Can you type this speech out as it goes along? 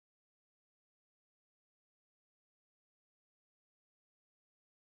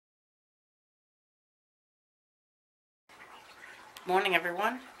Morning,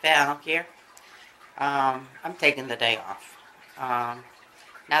 everyone. Val here. I'm taking the day off.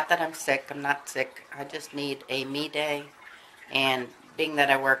 Not that I'm sick. I'm not sick. I just need a me day. And being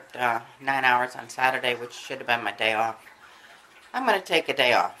that I worked 9 hours on Saturday, which should have been my day off, I'm going to take a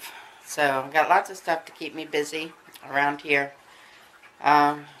day off. So I've got lots of stuff to keep me busy around here.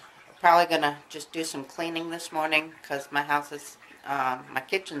 Probably going to just do some cleaning this morning because my house is, my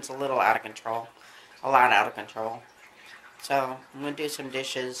kitchen's a little out of control. A lot out of control. So I'm going to do some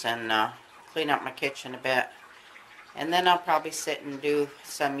dishes and clean up my kitchen a bit. And then I'll probably sit and do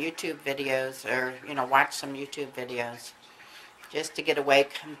some YouTube videos or, watch some YouTube videos just to get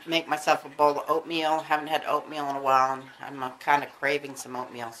awake. Make myself a bowl of oatmeal. Haven't had oatmeal in a while, and I'm kind of craving some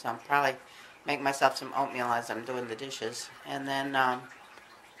oatmeal. So I'll probably make myself some oatmeal as I'm doing the dishes. And then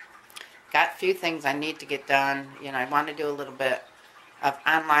got a few things I need to get done. I want to do a little bit of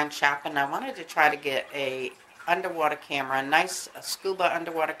online shopping. I wanted to try to get a underwater camera, a nice scuba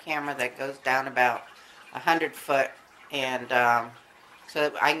underwater camera that goes down about 100 foot, and so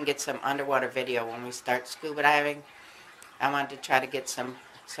that I can get some underwater video when we start scuba diving. I wanted to try to get some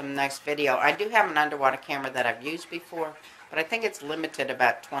nice video. I do have an underwater camera that I've used before, but I think it's limited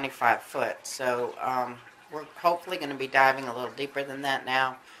about 25 foot. So we're hopefully going to be diving a little deeper than that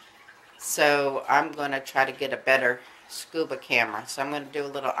now. So I'm going to try to get a better scuba camera. So I'm going to do a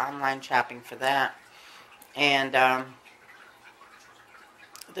little online shopping for that. And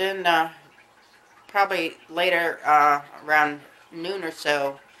then probably later around noon or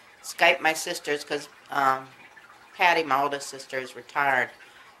so, Skype my sisters because Patty, my oldest sister, is retired,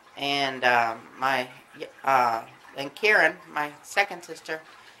 and and Karen, my second sister,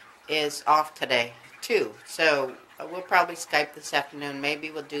 is off today too. So we'll probably Skype this afternoon. Maybe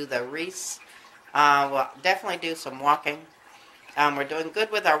we'll do the Reese. We'll definitely do some walking. We're doing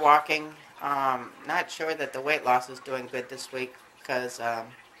good with our walking. Not sure that the weight loss is doing good this week because I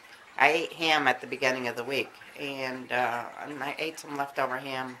ate ham at the beginning of the week, and I ate some leftover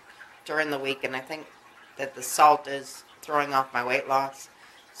ham during the week, and I think that the salt is throwing off my weight loss.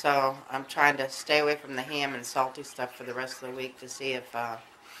 So I'm trying to stay away from the ham and salty stuff for the rest of the week to see if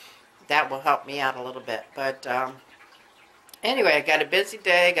that will help me out a little bit. But anyway, I got a busy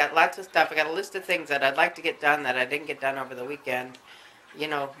day, got lots of stuff. I got a list of things that I'd like to get done that I didn't get done over the weekend.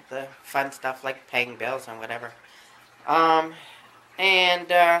 The fun stuff like paying bills and whatever. And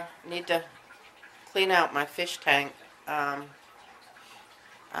need to clean out my fish tank. I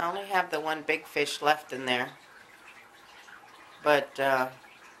only have the one big fish left in there. But I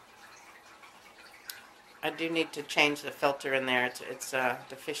do need to change the filter in there. It's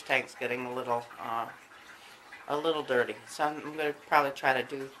the fish tank's getting a little dirty. So I'm going to probably try to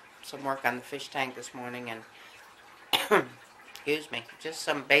do some work on the fish tank this morning and excuse me, just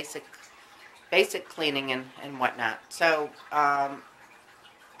some basic cleaning and whatnot. So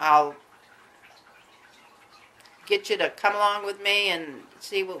I'll get you to come along with me and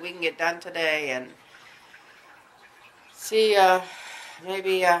see what we can get done today, and see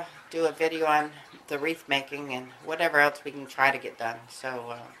maybe do a video on the wreath making and whatever else we can try to get done.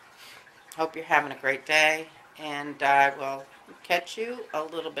 So hope you're having a great day, and I will catch you a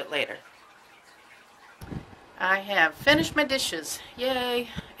little bit later. I have finished my dishes, yay,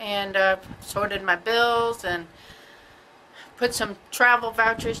 and sorted my bills and put some travel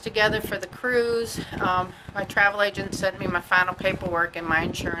vouchers together for the cruise. My travel agent sent me my final paperwork and my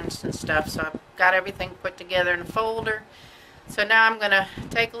insurance and stuff, so I've got everything put together in a folder. So now I'm going to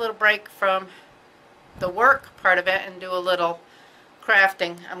take a little break from the work part of it and do a little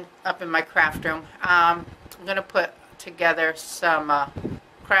crafting. I'm up in my craft room. I'm going to put together some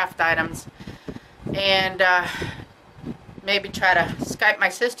craft items and maybe try to Skype my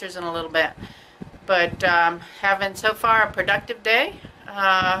sisters in a little bit. But having so far a productive day,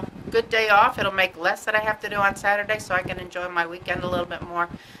 good day off. It'll make less that I have to do on Saturday, so I can enjoy my weekend a little bit more.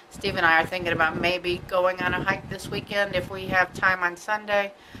 Steve and I are thinking about maybe going on a hike this weekend if we have time on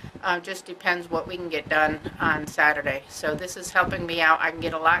Sunday. Just depends what we can get done on Saturday. So this is helping me out. I can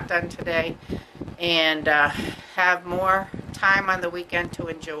get a lot done today and have more time on the weekend to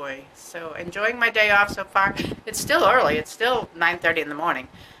enjoy. So enjoying my day off so far. It's still early. It's still 9:30 in the morning.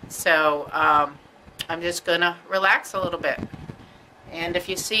 So I'm just going to relax a little bit. And if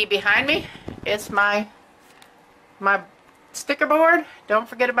you see behind me, it's my sticker board. Don't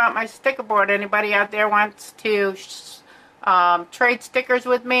forget about my sticker board. Anybody out there wants to trade stickers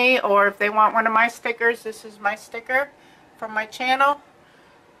with me, or if they want one of my stickers, this is my sticker from my channel.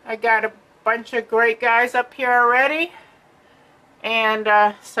 I got a bunch of great guys up here already, and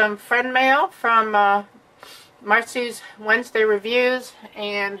some friend mail from Marcy's Wednesday Reviews,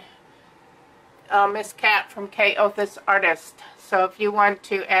 and Miss Cat from K. Othis Artist. So if you want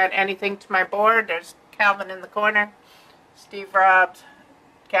to add anything to my board, there's Calvin in the corner, Steve Robs,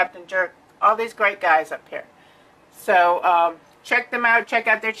 Captain Jerk, all these great guys up here. So check them out, check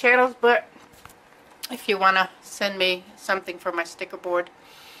out their channels. But if you want to send me something for my sticker board,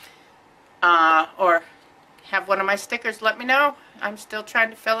 or have one of my stickers, let me know. I'm still trying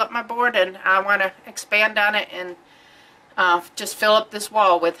to fill up my board, and I want to expand on it and just fill up this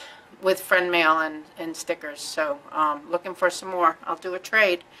wall with friend mail and stickers. So looking for some more. I'll do a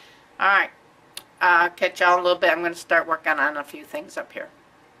trade. Alright, catch y'all in a little bit. I'm going to start working on a few things up here.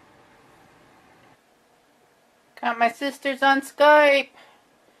 Got my sisters on Skype.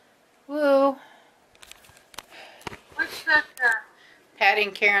 Woo. Which sister? Patty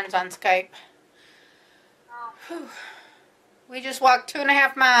and Karen's on Skype. Oh. We just walked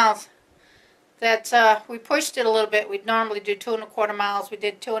 2.5 miles. That's we pushed it a little bit. We'd normally do 2.25 miles. We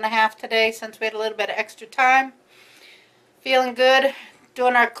did 2.5 today since we had a little bit of extra time. Feeling good.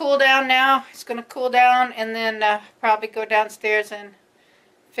 Doing our cool down now. It's going to cool down and then probably go downstairs and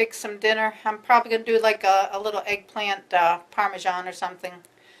fix some dinner. I'm probably going to do like a little eggplant parmesan or something.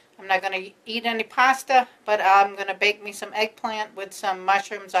 I'm not going to eat any pasta, but I'm going to bake me some eggplant with some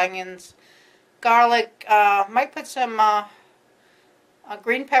mushrooms, onions, garlic. Might put some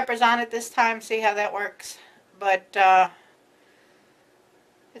green peppers on it this time, see how that works. But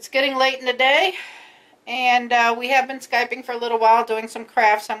it's getting late in the day, and we have been Skyping for a little while doing some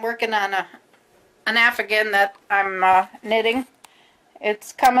crafts. I'm working on an afghan that I'm knitting.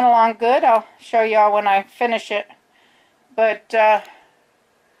 It's coming along good. I'll show y'all when I finish it. But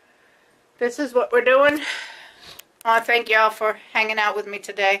this is what we're doing. I want to thank y'all for hanging out with me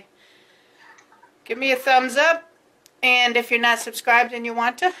today. Give me a thumbs up. And if you're not subscribed and you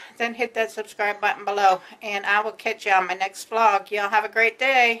want to, then hit that subscribe button below. And I will catch you on my next vlog. Y'all have a great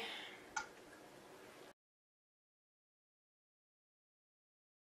day.